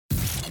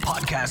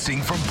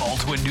Podcasting from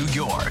Baldwin, New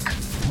York.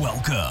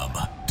 Welcome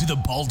to the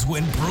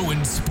Baldwin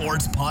Bruins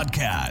Sports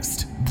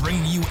Podcast,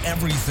 bringing you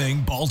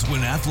everything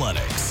Baldwin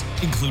Athletics,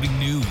 including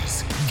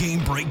news,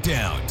 game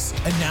breakdowns,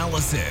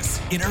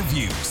 analysis,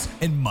 interviews,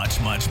 and much,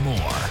 much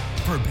more.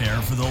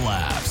 Prepare for the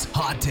laughs,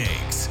 hot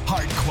takes,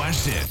 hard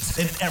questions,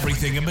 and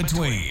everything in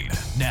between.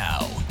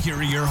 Now, here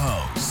are your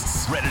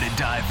hosts, ready to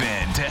dive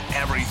into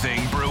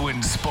everything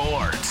Bruins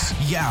sports,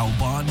 Yao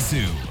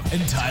Bonsu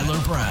and Tyler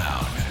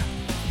Brown.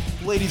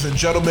 Ladies and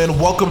gentlemen,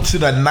 welcome to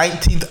the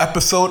 19th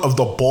episode of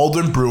the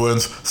Baldwin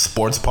Bruins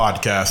Sports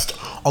Podcast.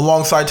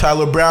 Alongside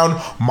Tyler Brown,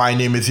 my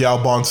name is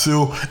Yao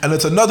Bonsu, and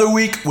it's another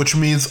week, which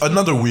means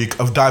another week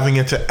of diving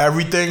into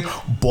everything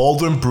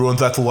Baldwin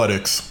Bruins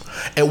athletics.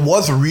 It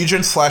was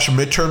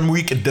region/midterm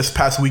week this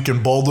past week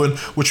in Baldwin,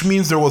 which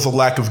means there was a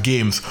lack of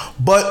games.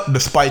 But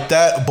despite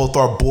that, both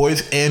our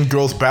boys and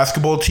girls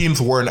basketball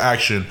teams were in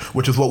action,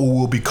 which is what we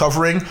will be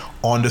covering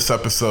on this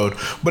episode.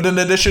 But in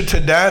addition to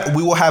that,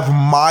 we will have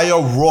Maya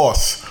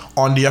Ross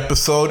on the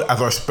episode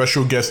as our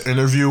special guest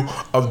interview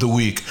of the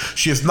week.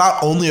 She is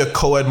not only a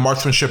co-ed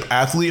marksmanship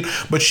athlete,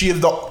 but she is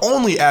the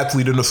only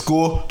athlete in the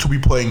school to be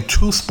playing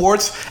two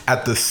sports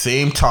at the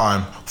same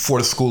time, for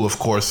the school of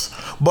course.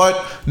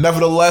 But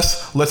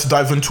nevertheless, let's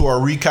dive into our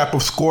recap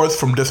of scores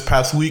from this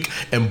past week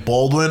in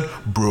Baldwin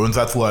Bruins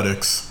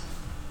athletics.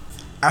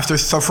 After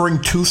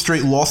suffering two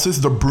straight losses,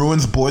 the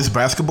Bruins boys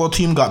basketball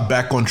team got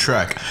back on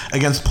track.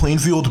 Against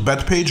Plainfield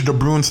Bethpage, the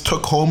Bruins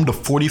took home the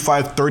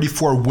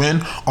 45-34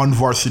 win on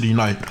varsity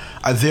night.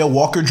 Isaiah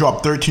Walker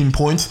dropped 13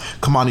 points,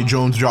 Kamani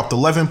Jones dropped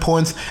 11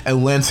 points,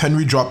 and Lance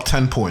Henry dropped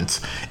 10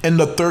 points. In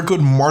the Thurgood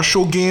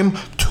Marshall game,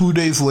 2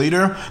 days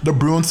later, the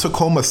Bruins took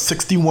home a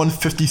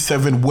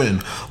 61-57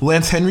 win.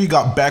 Lance Henry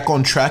got back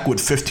on track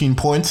with 15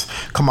 points,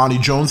 Kamani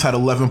Jones had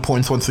 11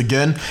 points once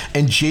again,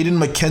 and Jaden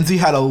McKenzie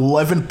had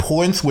 11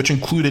 points, which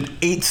included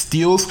 8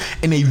 steals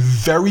in a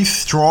very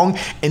strong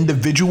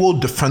individual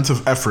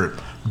defensive effort.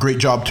 Great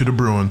job to the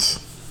Bruins.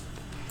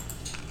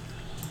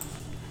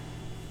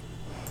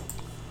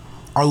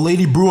 Our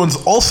Lady Bruins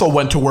also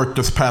went to work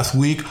this past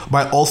week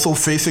by also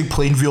facing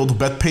Plainfield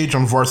Bethpage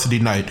on varsity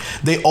night.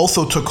 They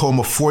also took home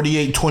a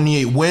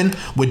 48-28 win,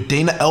 with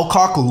Dana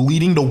Elcock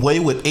leading the way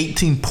with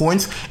 18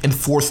 points and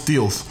 4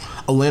 steals.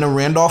 Elena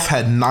Randolph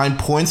had 9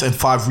 points and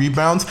 5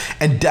 rebounds,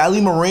 and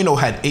Dali Moreno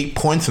had 8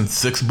 points and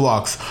 6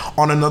 blocks.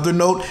 On another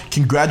note,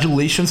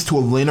 congratulations to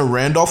Elena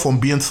Randolph on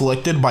being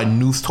selected by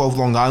News 12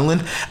 Long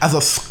Island as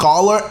a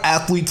Scholar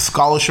Athlete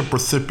Scholarship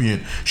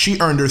recipient. She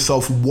earned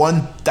herself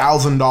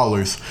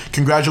 $1,000.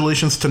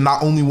 Congratulations to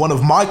not only one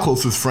of my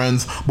closest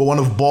friends, but one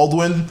of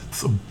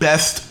Baldwin's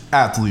best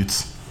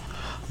athletes.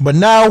 But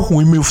now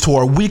we move to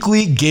our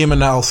weekly game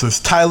analysis.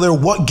 Tyler,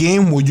 what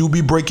game will you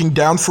be breaking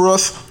down for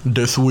us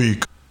this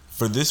week?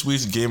 For this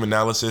week's game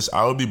analysis,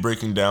 I will be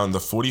breaking down the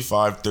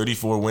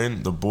 45-34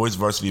 win the boys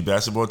varsity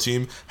basketball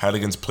team had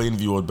against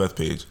Plainview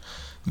Bethpage.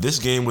 This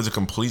game was a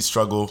complete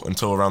struggle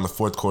until around the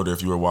fourth quarter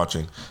if you were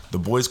watching. The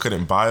boys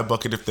couldn't buy a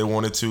bucket if they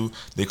wanted to,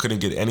 they couldn't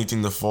get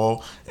anything to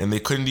fall, and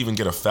they couldn't even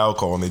get a foul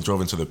call when they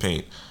drove into the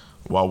paint.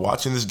 While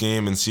watching this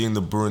game and seeing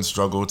the Bruins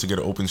struggle to get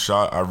an open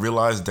shot, I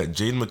realized that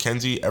Jaden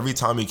McKenzie, every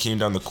time he came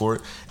down the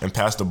court and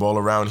passed the ball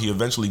around, he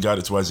eventually got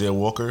it to Isaiah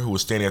Walker, who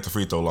was standing at the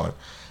free throw line.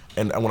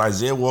 And when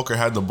Isaiah Walker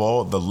had the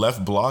ball, the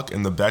left block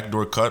and the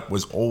backdoor cut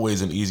was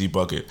always an easy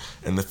bucket.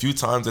 And the few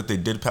times that they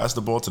did pass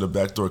the ball to the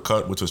backdoor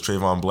cut, which was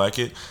Trayvon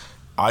Blackett,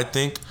 I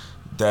think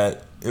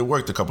that it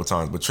worked a couple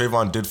times, but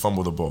Trayvon did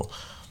fumble the ball.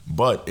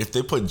 But if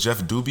they put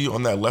Jeff Doobie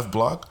on that left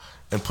block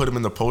and put him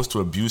in the post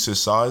to abuse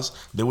his size,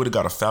 they would have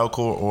got a foul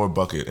call or a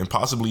bucket, and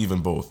possibly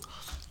even both.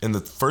 In the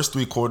first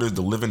 3 quarters,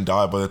 the live and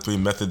die by the 3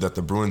 method that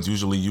the Bruins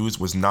usually use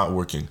was not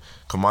working.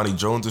 Kamani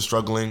Jones is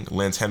struggling,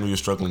 Lance Henry is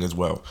struggling as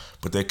well.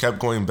 But they kept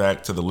going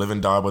back to the live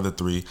and die by the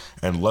 3,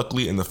 and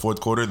luckily in the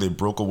fourth quarter, they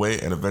broke away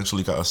and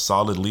eventually got a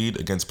solid lead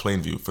against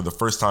Plainview for the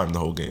first time in the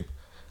whole game.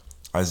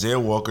 Isaiah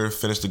Walker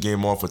finished the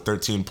game off with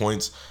 13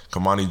 points,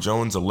 Kamani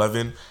Jones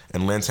 11,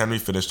 and Lance Henry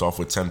finished off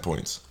with 10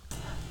 points.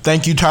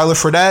 Thank you, Tyler,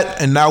 for that.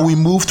 And now we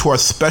move to our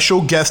special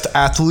guest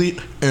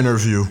athlete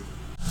interview.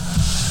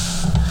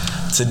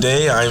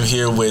 Today, I'm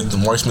here with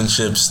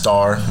marksmanship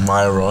star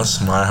Maya Ross.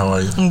 Maya, how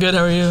are you? I'm good,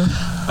 how are you?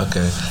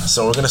 Okay,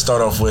 so we're going to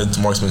start off with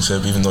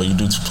marksmanship, even though you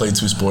do play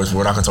 2 sports, but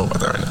we're not going to talk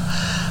about that right now.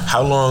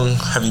 How long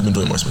have you been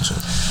doing marksmanship?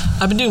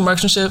 I've been doing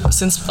marksmanship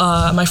since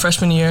my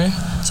freshman year,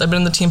 so I've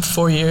been on the team for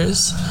 4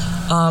 years.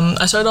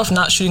 I started off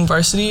not shooting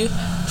varsity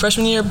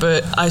freshman year,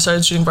 but I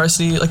started shooting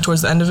varsity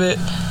towards the end of it,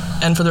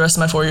 and for the rest of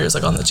my 4 years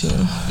on the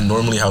team.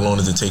 Normally, how long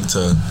does it take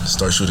to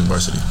start shooting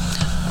varsity?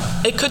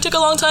 It could take a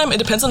long time. It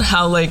depends on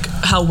how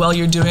well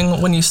you're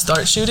doing when you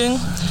start shooting.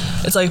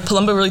 It's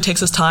Palumbo really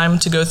takes his time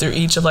to go through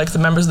each of the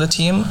members of the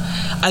team.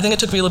 I think it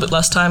took me a little bit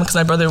less time because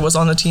my brother was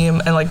on the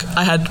team and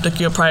I had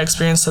prior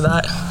experience to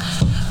that.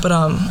 But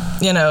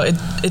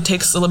it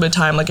takes a little bit of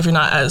time if you're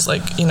not as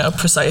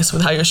precise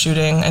with how you're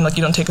shooting and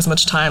you don't take as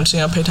much time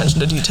to pay attention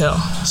to detail.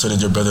 So did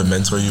your brother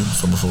mentor you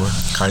from before?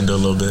 Kinda a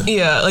little bit?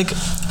 Yeah,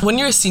 when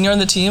you're a senior on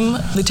the team,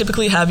 they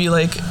typically have you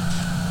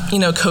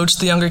coach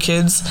the younger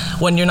kids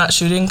when you're not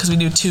shooting, because we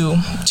do two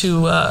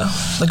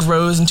like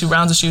rows and 2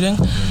 rounds of shooting.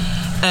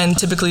 And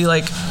typically,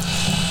 like,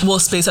 we'll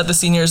space out the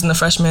seniors and the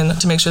freshmen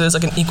to make sure there's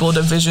like an equal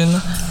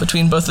division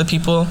between both the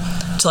people,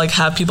 to like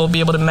have people be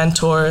able to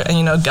mentor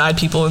and guide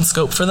people and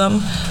scope for them,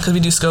 because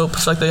we do scope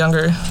for like the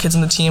younger kids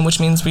in the team,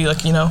 which means we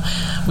like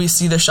we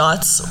see their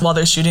shots while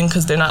they're shooting,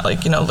 because they're not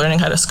like learning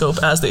how to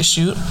scope as they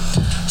shoot.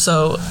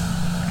 So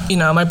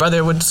my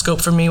brother would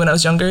scope for me when I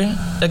was younger,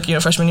 like,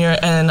 freshman year,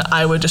 and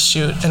I would just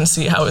shoot and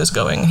see how it was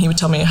going. He would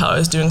tell me how I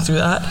was doing through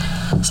that.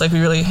 So, like, we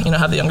really,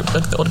 have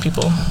the older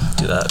people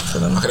do that for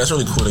them. Okay, that's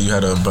really cool that you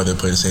had a brother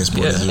play the same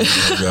sport as you.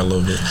 Yeah, a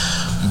little bit.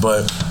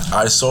 But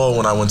I saw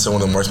when I went to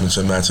one of the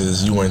marksmanship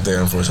matches, you weren't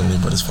there, unfortunately,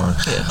 but it's fine.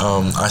 Yeah.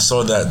 I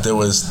saw that there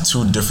was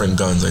 2 different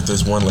guns. Like,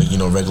 there's one, like,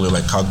 regular,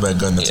 like, cockback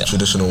gun that's a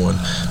traditional one.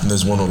 And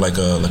there's one with, like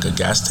a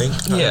gas tank.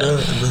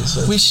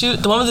 We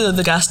shoot, the one with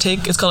the gas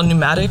tank is called a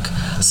pneumatic.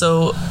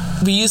 So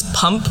we use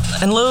pump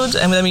and load,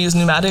 and then we use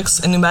pneumatics.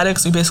 In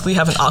pneumatics, we basically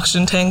have an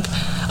oxygen tank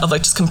of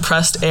like just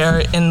compressed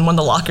air in one of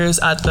the lockers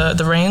at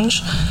the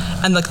range.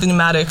 And like the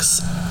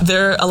pneumatics,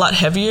 they're a lot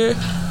heavier,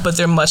 but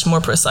they're much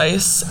more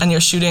precise, and you're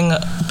shooting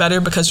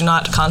better because you're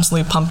not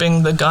constantly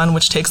pumping the gun,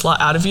 which takes a lot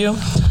out of you.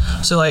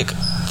 So like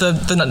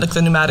the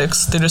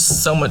pneumatics, they're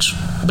just so much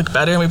like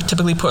better, and we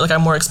typically put like our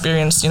more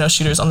experienced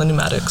shooters on the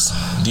pneumatics.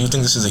 Do you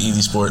think this is an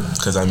easy sport?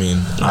 Because I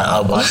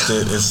watched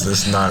it.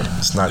 It's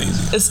not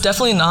easy. It's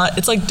definitely not.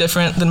 It's like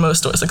different than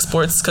most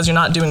sports, because you're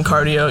not doing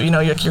cardio.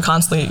 You're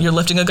constantly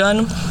lifting a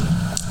gun,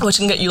 which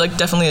can get you like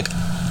definitely like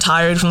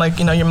tired from like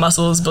your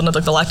muscles building up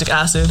like the lactic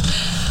acid.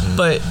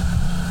 But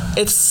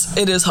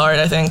it is hard,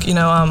 I think.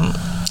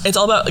 It's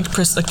all about like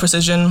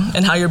precision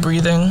and how you're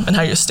breathing and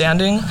how you're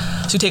standing.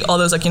 So you take all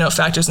those like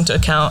factors into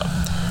account,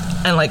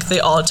 and like they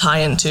all tie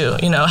into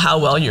how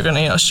well you're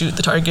gonna shoot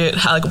the target,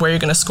 how like where you're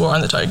gonna score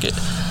on the target.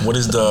 What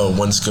is the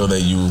one skill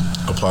that you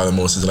apply the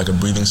most? Is it like a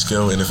breathing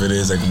skill? And if it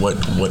is, like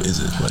what is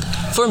it like?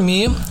 For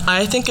me,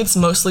 I think it's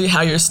mostly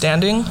how you're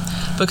standing,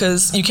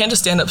 because you can't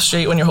just stand up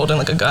straight when you're holding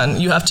like a gun.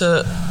 You have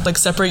to like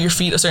separate your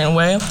feet a certain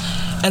way.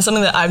 And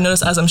something that I've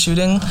noticed as I'm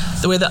shooting,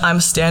 the way that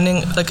I'm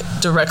standing like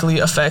directly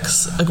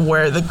affects like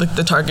where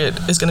the target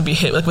is going to be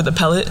hit, like with the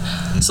pellet.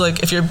 So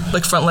like if your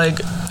like front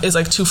leg is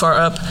like too far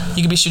up,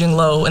 you could be shooting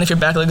low, and if your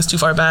back leg is too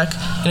far back,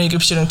 you could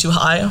be shooting too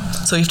high.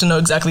 So you have to know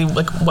exactly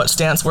like what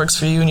stance works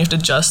for you, and you have to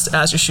adjust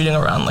as you're shooting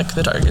around like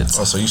the targets.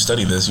 Oh, so you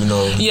study this,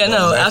 Yeah,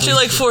 no. Exactly. After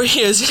like 4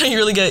 years, you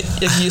really get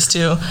used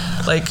to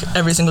like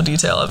every single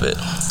detail of it.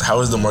 How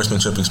has the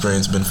marksmanship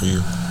experience been for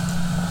you?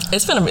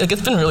 It's been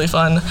really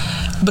fun,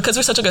 because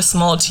we're such like a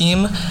small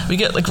team. We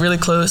get like really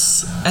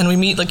close, and we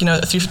meet like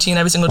at 3:15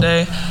 every single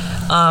day.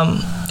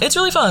 It's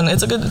really fun.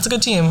 It's a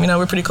good team.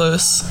 We're pretty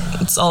close.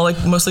 It's all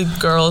like mostly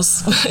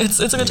girls. It's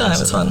a good time.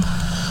 It's fun.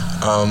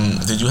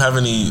 Did you have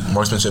any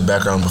marksmanship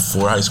background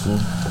before high school?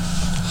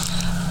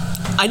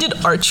 I did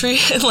archery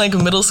in like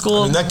middle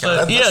school. Kind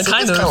of,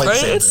 like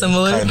right? It's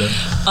similar.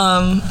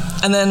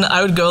 And then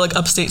I would go like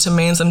upstate to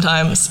Maine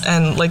sometimes,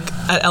 and like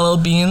at LL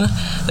Bean,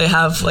 they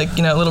have like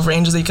little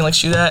ranges that you can like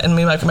shoot at, and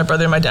me, like my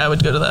brother and my dad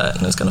would go to that,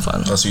 and it was kind of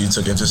fun. Oh, so you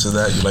took interest in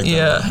that? You liked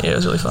that? Yeah, it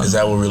was really fun. Is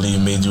that what really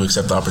made you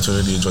accept the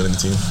opportunity of joining the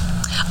team?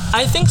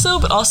 I think so,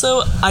 but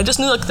also I just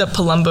knew like that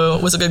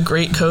Palumbo was like a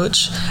great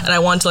coach, and I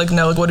wanted to like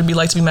know like what it'd be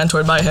like to be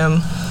mentored by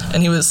him,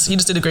 and he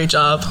just did a great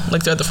job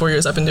like throughout the 4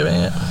 years I've been doing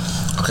it.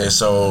 Okay,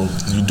 so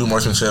you do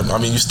marksmanship. I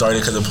mean, you started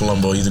because of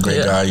Palumbo. He's a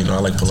great guy. I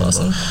like Palumbo.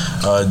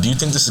 Awesome. Do you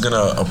think this is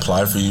gonna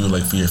apply for you,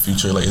 like for your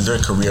future? Like, is there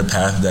a career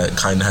path that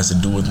kind of has to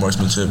do with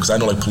marksmanship? Because I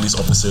know like police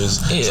officers,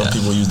 some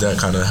people use that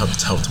kind of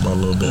help them out a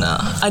little bit. No,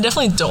 I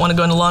definitely don't want to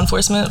go into law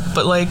enforcement,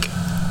 but like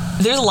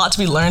there's a lot to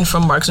be learned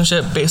from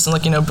marksmanship based on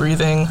like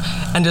breathing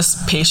and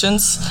just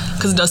patience,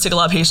 because it does take a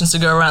lot of patience to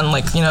go around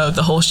like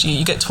the whole sheet.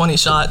 You get 20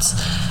 shots,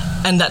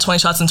 and that 20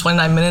 shots in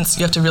 29 minutes,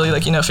 you have to really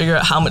like figure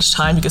out how much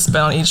time you can spend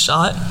on each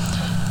shot.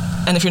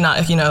 And if you're not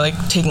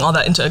like taking all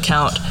that into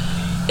account,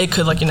 it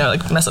could like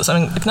mess up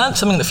something, like not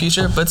something in the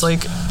future, but it's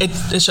like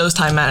it shows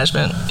time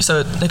management,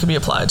 so it could be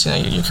applied to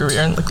your career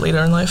and like later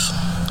in life.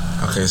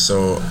 Okay,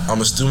 so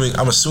I'm assuming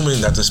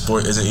that the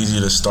sport isn't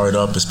easy to start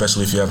up,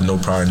 especially if you have no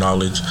prior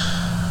knowledge.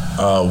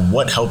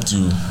 What helped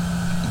you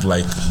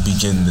like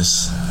begin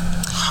this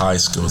high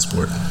skill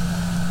sport?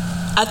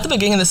 At the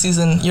beginning of the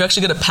season, you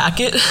actually get a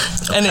packet,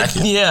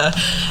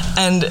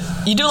 and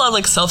you do a lot of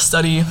like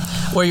self-study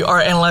where you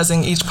are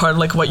analyzing each part of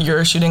like what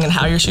you're shooting and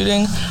how you're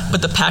shooting.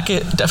 But the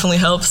packet definitely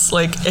helps.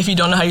 Like if you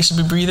don't know how you should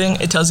be breathing,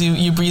 it tells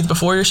you breathe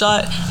before your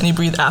shot and you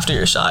breathe after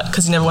your shot,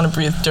 because you never want to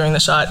breathe during the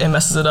shot. It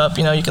messes it up.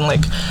 You can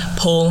like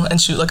pull and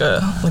shoot like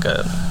a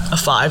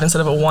 5 instead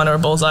of a 1 or a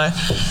bullseye.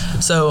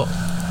 So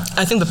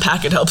I think the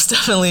packet helps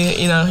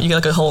definitely. You get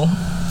like a whole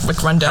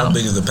like rundown. How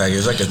big is the packet?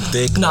 It's like a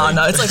thick. No,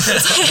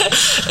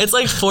 it's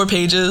like 4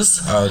 pages.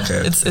 Oh,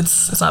 okay.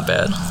 It's not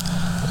bad.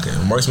 Okay,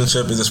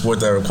 marksmanship is a sport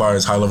that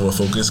requires high level of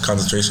focus,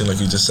 concentration, like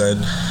you just said.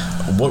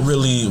 What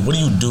do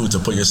you do to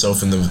put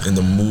yourself in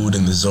the mood,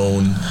 in the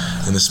zone,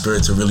 in the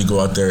spirit to really go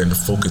out there and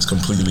focus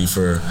completely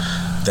for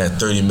that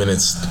 30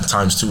 minutes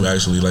times 2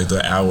 actually, like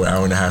the hour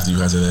and a half that you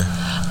guys are there?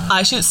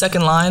 I shoot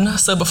second line,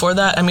 so before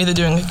that, I'm either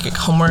doing like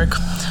homework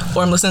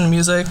or I'm listening to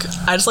music.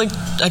 I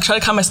try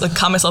to calm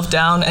myself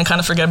down and kind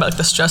of forget about like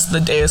the stress that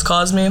the day has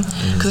caused me.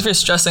 Because if you're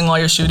stressing while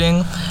you're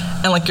shooting,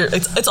 and like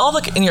it's all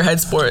like in your head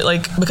sport,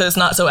 like because it's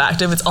not so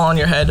active, it's all in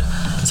your head.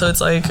 So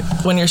it's like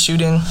when you're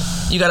shooting,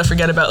 you gotta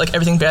forget about like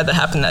everything bad that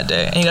happened that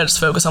day, and you gotta just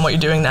focus on what you're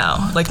doing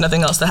now. Like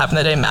nothing else that happened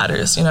that day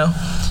matters, you know.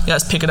 You gotta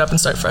just pick it up and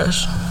start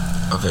fresh.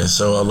 Okay,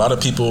 so a lot of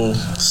people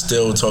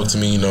still talk to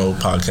me, you know,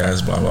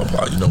 podcasts, blah, blah,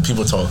 blah, you know,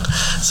 people talk.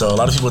 So a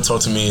lot of people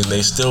talk to me and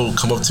they still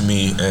come up to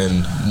me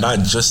and not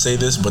just say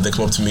this, but they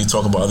come up to me,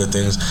 talk about other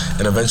things,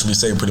 and eventually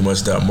say pretty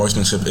much that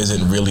marksmanship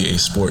isn't really a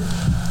sport.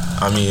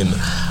 I mean,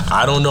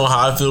 I don't know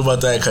how I feel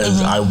about that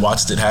because I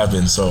watched it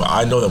happen. So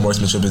I know that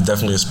marksmanship is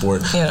definitely a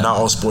sport. Yeah. Not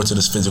all sports are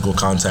just physical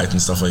contact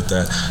and stuff like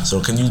that. So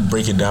can you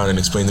break it down and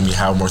explain to me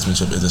how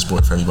marksmanship is a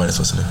sport for everybody that's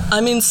listening?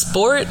 I mean,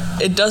 sport,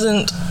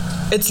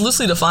 it's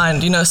loosely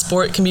defined. You know,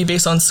 sport can be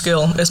based on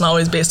skill. It's not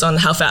always based on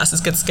how fast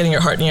it's getting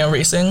your heart, you know,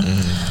 racing.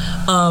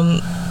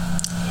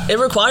 It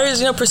requires,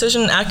 you know,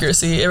 precision and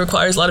accuracy. It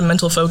requires a lot of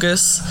mental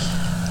focus.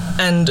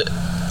 And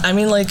I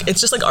mean, like,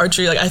 it's just like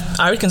archery. Like,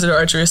 I would consider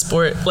archery a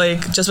sport.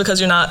 Like, just because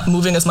you're not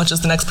moving as much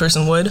as the next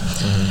person would,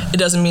 it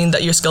doesn't mean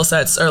that your skill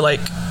sets are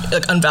like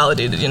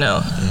unvalidated, you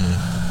know.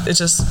 It's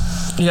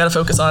just, you gotta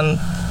focus on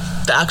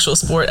the actual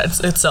sport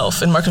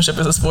itself, and marksmanship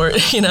is a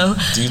sport, you know.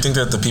 Do you think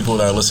that the people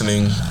that are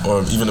listening,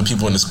 or even the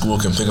people in the school,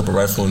 can pick up a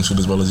rifle and shoot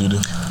as well as you do?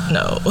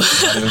 No.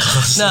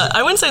 No,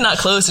 I wouldn't say not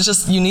close. It's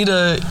just you need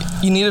to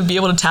be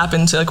able to tap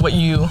into like what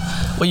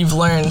you've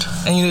learned,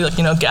 and you need to, like,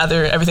 you know,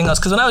 gather everything else.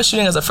 Because when I was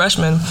shooting as a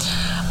freshman,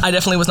 I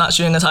definitely was not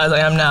shooting as high as I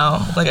am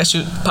now. Like, I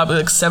shoot probably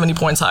like 70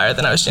 points higher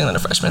than I was shooting as a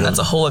freshman. That's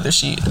a whole other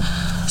sheet.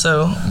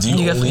 So do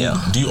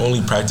you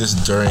only practice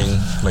during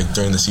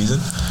the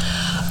season?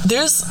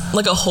 There's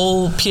like a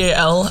whole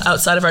PAL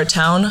outside of our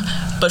town,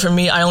 but for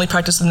me, I only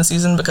practice in the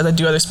season because I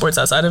do other sports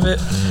outside of it.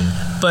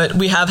 But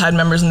we have had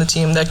members in the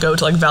team that go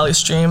to like Valley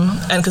Stream,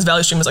 and because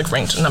Valley Stream is like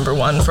ranked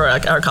 #1 for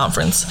like our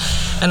conference,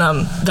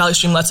 and Valley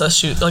Stream lets us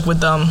shoot like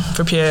with them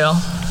for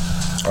PAL.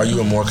 Are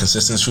you a more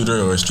consistent shooter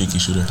or a streaky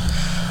shooter?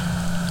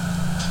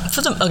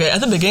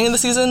 At the beginning of the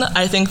season,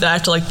 I think that I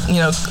have to like, you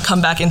know,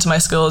 come back into my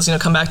skills, you know,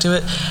 come back to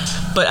it.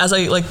 But as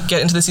I like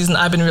get into the season,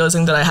 I've been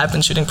realizing that I have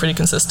been shooting pretty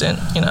consistent,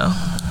 you know.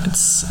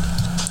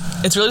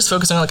 It's really just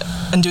focusing on like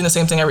and doing the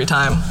same thing every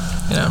time,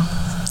 you know.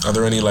 Are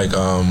there any like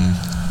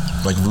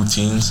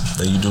routines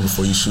that you do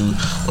before you shoot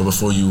or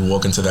before you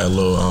walk into that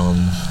little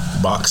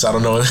box? I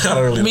don't know. I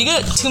don't really. We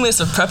get 2 minutes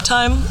of prep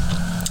time,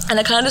 and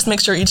I kind of just make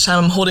sure each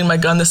time I'm holding my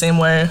gun the same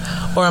way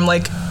or I'm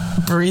like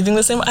breathing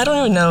the same way. I don't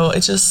even know.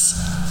 It's just,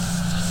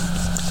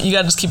 you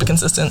gotta just keep it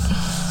consistent.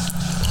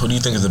 Who do you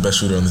think is the best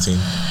shooter on the team?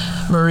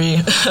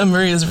 Marie.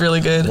 Marie is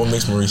really good. What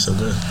makes Marie so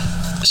good?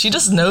 She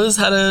just knows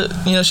how to,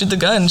 you know, shoot the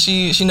gun.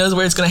 She knows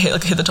where it's gonna hit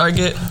the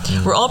target.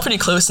 We're all pretty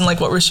close in like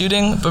what we're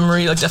shooting, but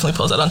Marie like definitely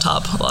pulls that on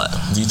top a lot.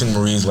 Do you think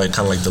Marie's like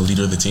kind of like the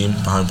leader of the team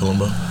behind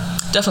Palumbo?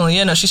 Definitely,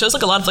 yeah. No, she shows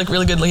like a lot of like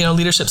really good, you know,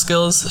 leadership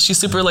skills. She's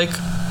super like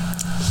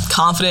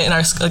confident in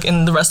our like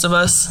in the rest of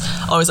us.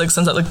 Always like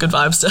sends out like good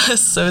vibes to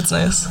us, so it's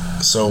nice.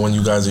 So when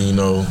you guys are, you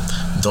know,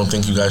 don't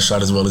think you guys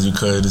shot as well as you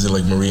could, is it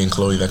like Marie and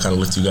Chloe that kind of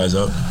lift you guys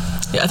up?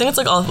 Yeah, I think it's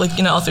like all like,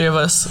 you know, all three of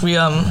us. We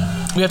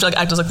have to like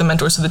act as like the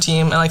mentors to the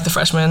team and like the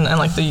freshmen and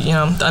like the, you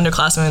know, the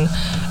underclassmen,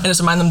 and just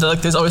remind them that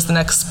like there's always the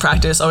next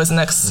practice, always the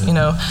next, you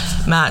know,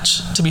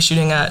 match to be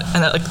shooting at,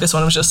 and that like this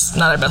one was just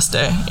not our best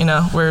day. You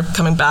know, we're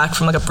coming back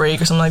from like a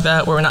break or something like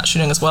that where we're not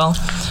shooting as well,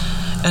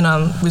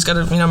 and we just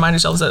gotta, you know, remind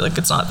ourselves that like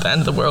it's not the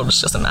end of the world,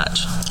 it's just a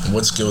match.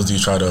 What skills do you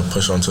try to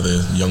push onto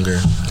the younger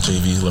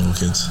JV level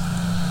kids?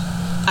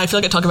 I feel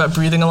like I talk about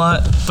breathing a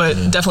lot, but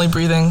definitely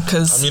breathing,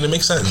 because I mean, it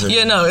makes sense.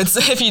 Yeah, no, it's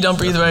if you don't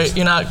breathe right,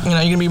 you're not, you know,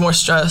 you're gonna be more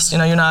stressed. You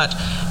know, you're not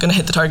gonna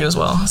hit the target as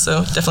well.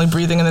 So definitely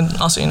breathing, and then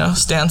also, you know,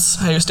 stance,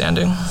 how you're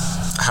standing.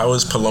 How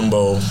is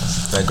Palumbo,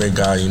 that great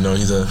guy? You know,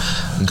 he's a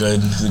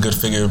good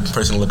figure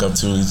person to look up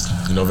to. He's,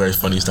 you know, very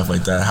funny, stuff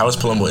like that. How has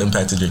Palumbo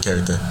impacted your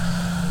character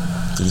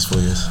through these 4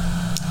 years?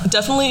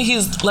 Definitely,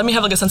 he's let me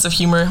have like a sense of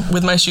humor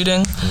with my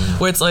shooting,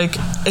 where it's like,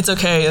 it's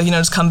okay, you know,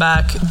 just come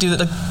back,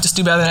 just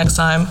do better the next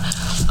time.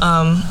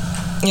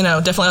 You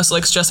know, definitely also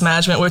like stress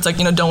management, where it's like,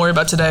 you know, don't worry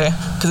about today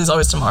because there's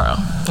always tomorrow.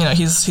 You know,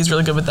 he's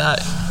really good with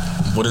that.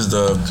 What is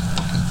the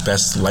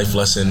best life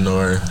lesson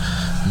or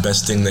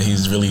best thing that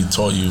he's really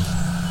taught you?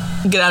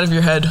 Get out of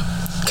your head,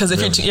 because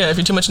if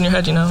you're too much in your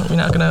head, you know, you're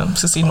not gonna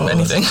succeed in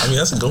anything. I mean,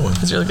 that's a good one.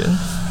 It's really good.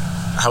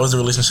 How has the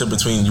relationship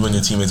between you and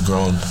your teammates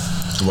grown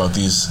throughout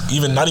these,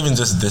 not even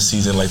just this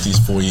season, like these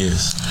 4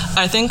 years?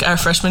 I think our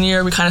freshman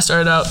year, we kind of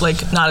started out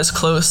like not as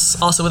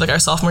close, also with like our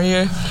sophomore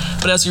year.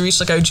 But as we reached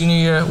like our junior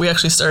year, we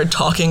actually started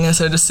talking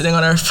instead of just sitting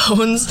on our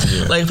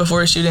phones, like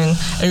before shooting,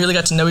 and really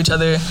got to know each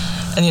other,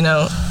 and, you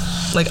know,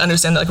 like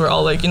understand that like we're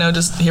all like, you know,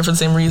 just here for the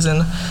same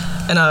reason.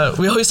 And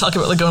we always talk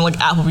about like going to like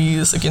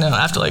Applebee's, like, you know,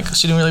 after like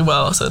shooting really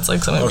well. So it's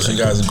like something. Oh, so you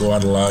guys go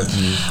out a lot?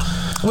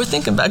 We're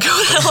thinking about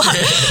going out a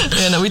lot.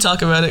 Yeah, no, we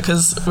talk about it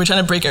because we're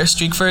trying to break our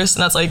streak first,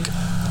 and that's like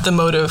the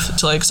motive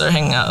to like start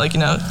hanging out, like, you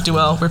know, do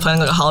well. We're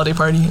planning like a holiday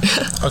party.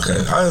 Okay,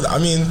 I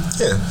mean,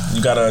 yeah,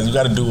 you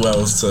gotta do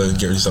well to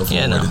get yourself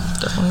Yeah, no,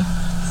 rewarded. definitely.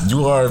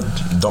 You are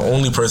the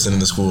only person in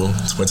the school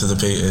to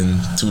participate in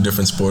 2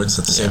 different sports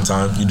at the same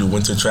time. You do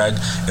winter track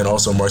and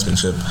also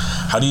marksmanship.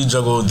 How do you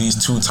juggle these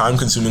 2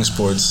 time-consuming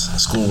sports,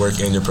 schoolwork,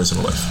 and your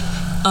personal life?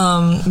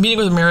 Meeting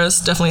with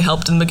Ramirez definitely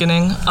helped in the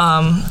beginning.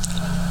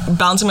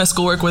 Balancing my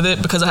schoolwork with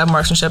it, because I have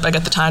marksmanship, I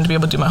get the time to be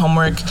able to do my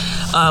homework.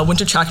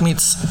 Winter track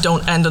meets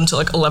don't end until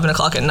like 11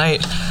 o'clock at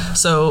night,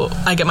 so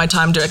I get my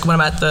time direct when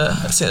I'm at the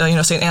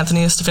St.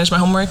 Anthony's to finish my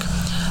homework.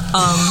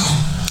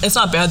 It's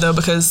not bad though,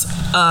 because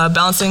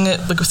balancing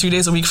it like 3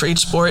 days a week for each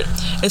sport,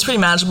 it's pretty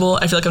manageable.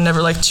 I feel like I'm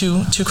never like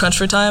too crunched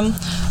for time,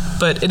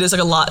 but it is like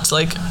a lot to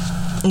like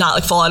not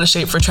like fall out of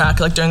shape for track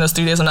like during those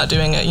 3 days I'm not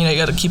doing it. You know, you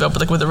got to keep up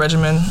with the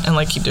regimen and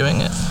like keep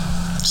doing it.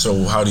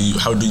 So how do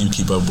you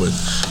keep up with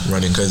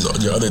running? Because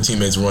your other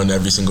teammates run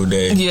every single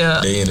day,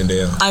 day in and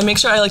day out. I make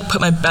sure I like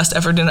put my best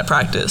effort in at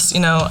practice.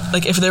 You know,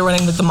 like if they're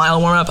running like the mile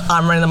warm up,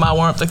 I'm running the mile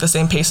warm up like the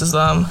same pace as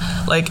them.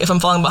 Like if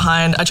I'm falling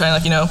behind, I try and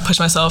like, you know, push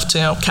myself to,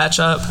 you know, catch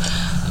up.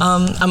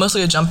 I'm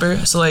mostly a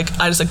jumper, so like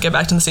I just like get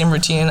back to the same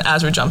routine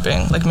as we're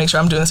jumping. Like make sure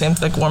I'm doing the same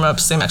like warm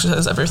ups, same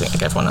exercises, everything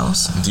like everyone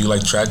else. Do you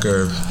like track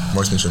or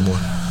marksmanship more?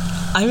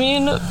 I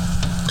mean,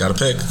 Gotta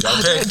pick. Do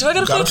I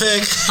gotta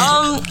pick?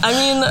 I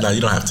mean, no,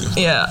 you don't have to.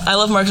 Yeah, I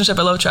love marksmanship.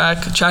 I love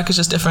track. Track is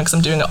just different because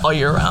I'm doing it all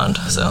year round.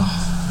 So.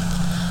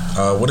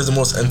 What is the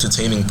most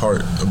entertaining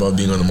part about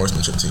being on the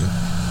marksmanship team?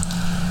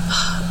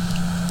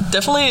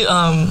 Definitely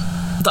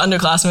the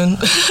underclassmen.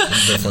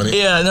 They're funny.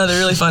 Yeah, no, they're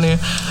really funny.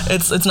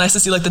 It's nice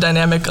to see like the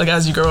dynamic like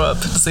as you grow up,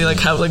 to see like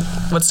how like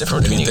what's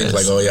different between you guys. And you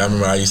think like, oh yeah, I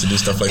remember I used to do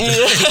stuff like this.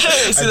 Yeah,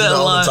 I see that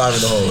all a lot. the time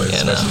in the hallway,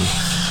 especially.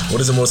 No.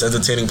 What is the most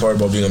entertaining part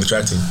about being on the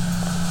track team?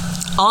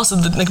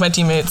 Awesome, like my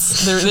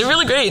teammates, they're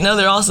really great. No,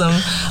 they're awesome.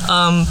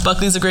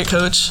 Buckley's a great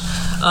coach.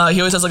 He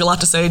always has like a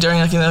lot to say during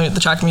like, you know, the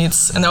track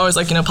meets, and they're always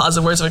like, you know,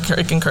 positive words of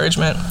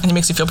encouragement, and he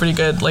makes you feel pretty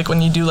good. Like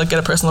when you do like get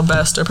a personal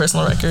best or a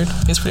personal record,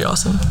 he's pretty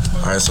awesome.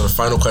 All right, so the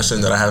final question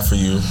that I have for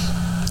you.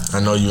 I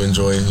know you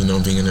enjoy, you know,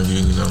 being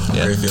interviewed. You know,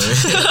 great feeling.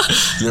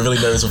 You were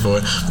really nervous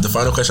before. But the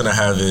final question I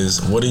have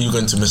is, what are you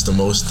going to miss the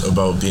most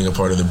about being a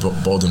part of the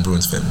Baldwin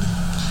Bruins family?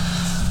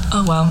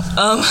 Oh wow,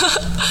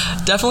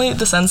 definitely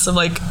the sense of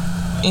like,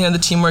 you know, the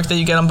teamwork that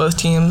you get on both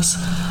teams.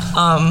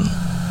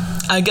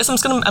 I guess I'm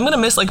gonna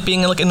miss like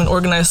being like in an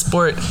organized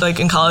sport. Like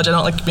in college, I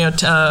don't like, you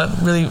know,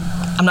 really.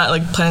 I'm not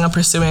like planning on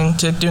pursuing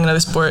to doing another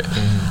sport.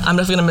 I'm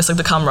definitely gonna miss like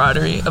the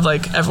camaraderie of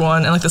like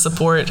everyone and like the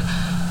support,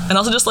 and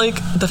also just like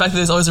the fact that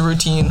there's always a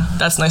routine.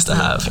 That's nice to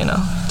have, you know.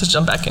 Just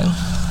jump back in.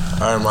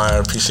 All right, Maya, I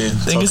appreciate it.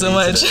 Thank you so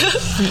much.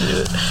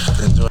 Appreciate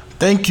it. Enjoy.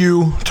 Thank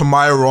you to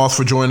Maya Ross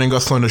for joining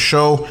us on the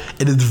show.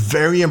 It is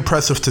very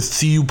impressive to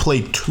see you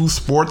play 2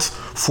 sports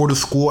for the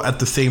school at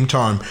the same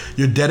time.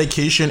 Your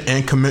dedication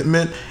and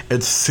commitment,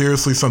 it's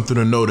seriously something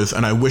to notice,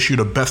 and I wish you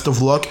the best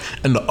of luck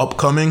in the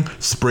upcoming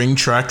spring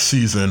track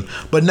season.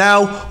 But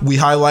now, we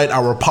highlight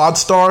our pod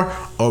star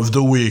of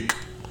the week.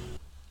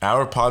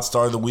 Our pod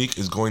star of the week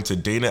is going to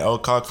Dana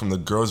Elcock from the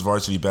girls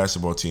varsity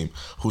basketball team,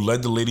 who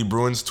led the Lady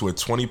Bruins to a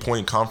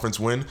 20-point conference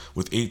win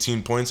with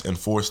 18 points and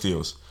 4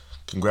 steals.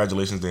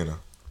 Congratulations, Dana.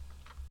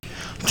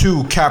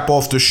 To cap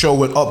off the show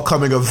with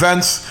upcoming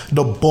events,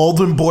 the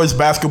Baldwin boys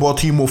basketball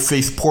team will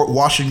face Port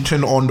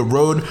Washington on the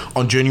road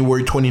on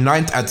January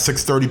 29th at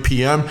 6:30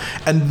 p.m.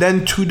 And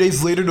then 2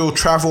 days later, they'll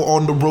travel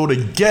on the road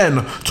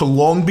again to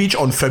Long Beach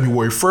on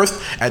February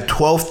 1st at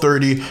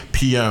 12:30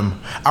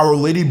 p.m. Our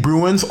Lady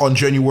Bruins on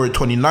January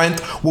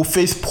 29th will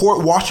face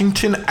Port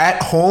Washington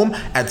at home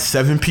at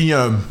 7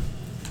 p.m.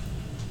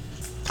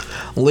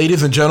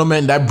 Ladies and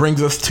gentlemen, that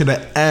brings us to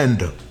the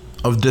end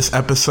of this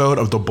episode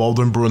of the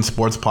Baldwin Bruins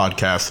Sports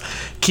Podcast.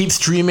 Keep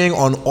streaming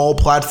on all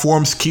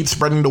platforms, keep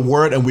spreading the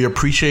word, and we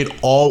appreciate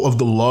all of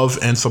the love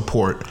and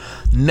support.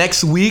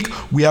 Next week,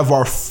 we have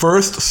our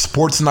first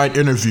Sports Night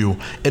interview.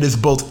 It is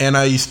both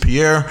Anais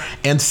Pierre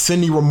and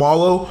Cindy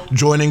Romalo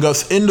joining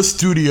us in the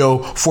studio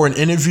for an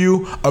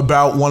interview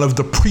about one of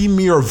the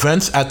premier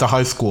events at the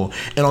high school.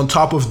 And on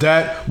top of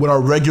that, with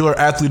our regular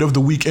Athlete of the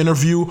Week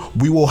interview,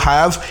 we will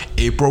have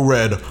April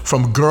Red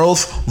from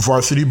Girls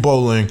Varsity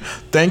Bowling.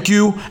 Thank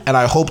you, and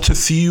I hope to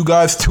see you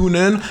guys tune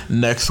in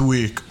next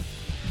week.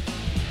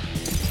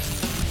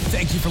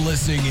 Thank you for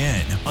listening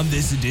in on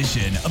this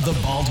edition of the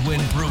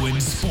Baldwin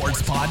Bruins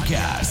Sports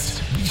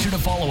Podcast. Be sure to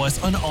follow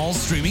us on all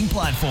streaming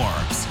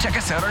platforms. Check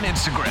us out on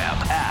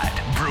Instagram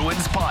at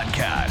Bruins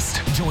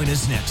Podcast. Join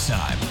us next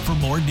time for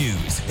more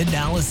news,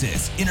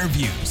 analysis,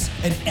 interviews,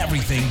 and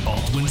everything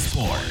Baldwin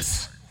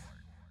Sports.